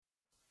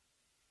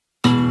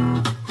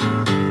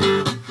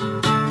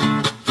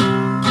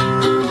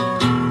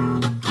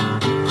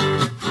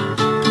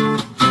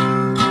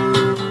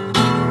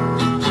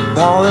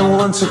Polly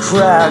wants a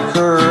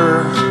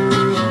cracker.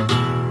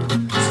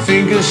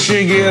 Think I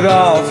should get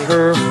off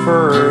her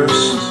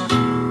first.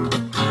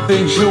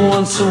 Think she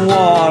wants some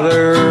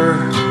water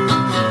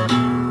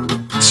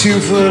to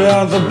put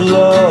out the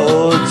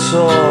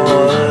blowtorch.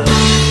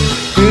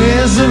 It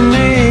isn't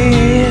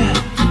me,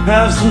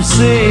 have some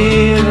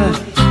seed.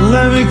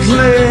 Let me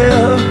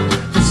clip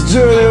its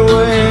dirty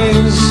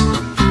wings.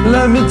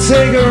 Let me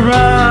take a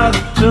ride,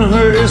 don't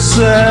hurt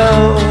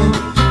yourself.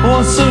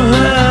 Want some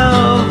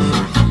help,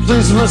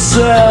 please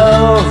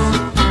myself.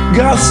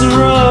 Got some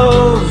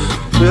rope,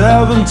 you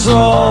haven't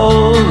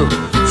told.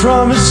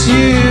 Promise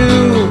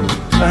you,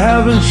 I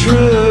haven't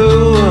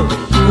true.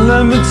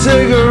 Let me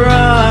take a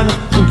ride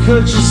and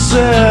cut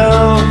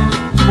yourself.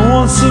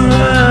 Want some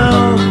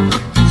help,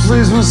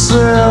 please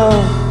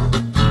myself.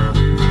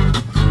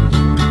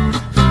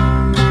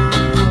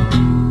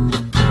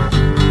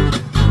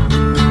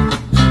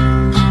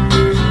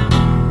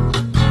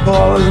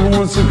 Polly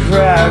wants a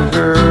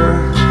cracker.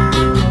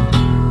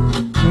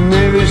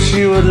 Maybe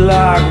she would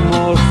like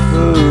more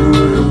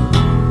food.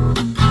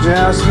 She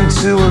asked me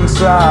to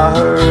untie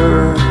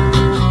her.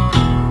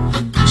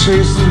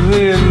 Chase to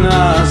be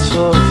nice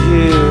for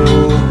you.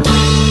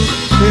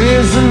 It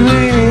isn't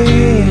me,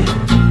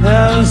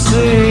 haven't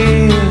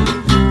seen.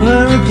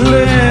 Let me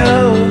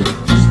clip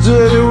these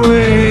dirty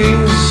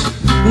wings.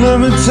 Let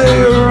me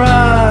take a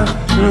ride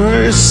and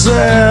hurt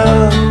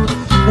yourself.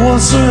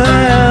 Want some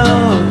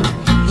help,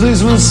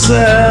 please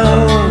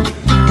myself.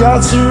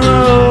 Got some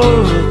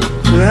rope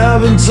you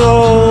haven't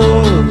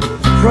told.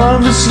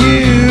 Promise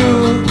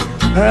you,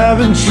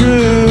 haven't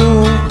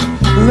true.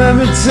 Let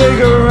me take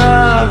a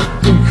ride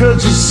and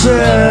cut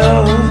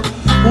yourself.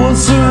 Want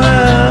some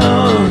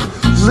help,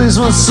 please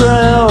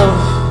myself.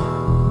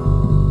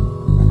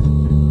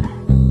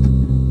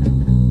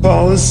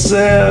 Polly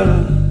said,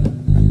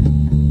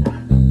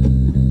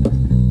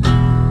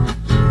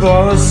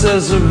 Polly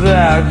says her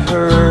back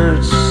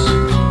hurts.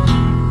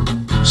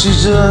 She's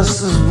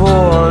just as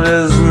bored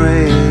as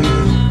me.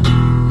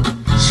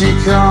 She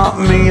caught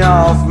me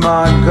off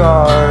my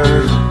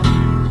guard.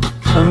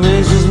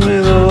 Amazes me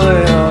the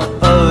way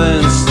of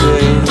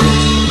instinct.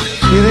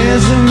 It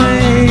isn't me,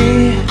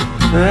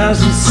 as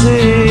you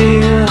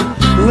see.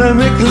 Let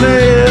me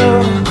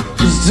clip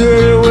these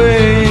dirty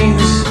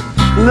wings.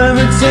 Let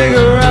me take a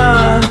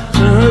ride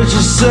and hurt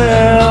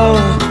yourself.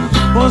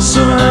 Want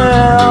some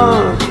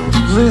help,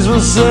 please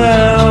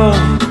myself.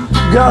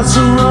 Got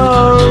some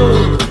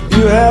rope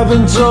you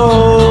haven't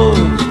told.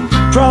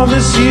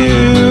 Promise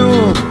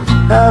you,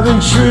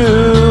 haven't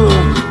true.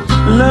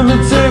 Let me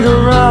take a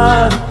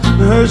ride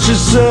and hurt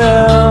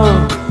yourself.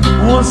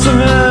 Want some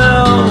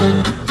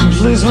help,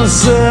 please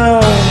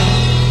myself.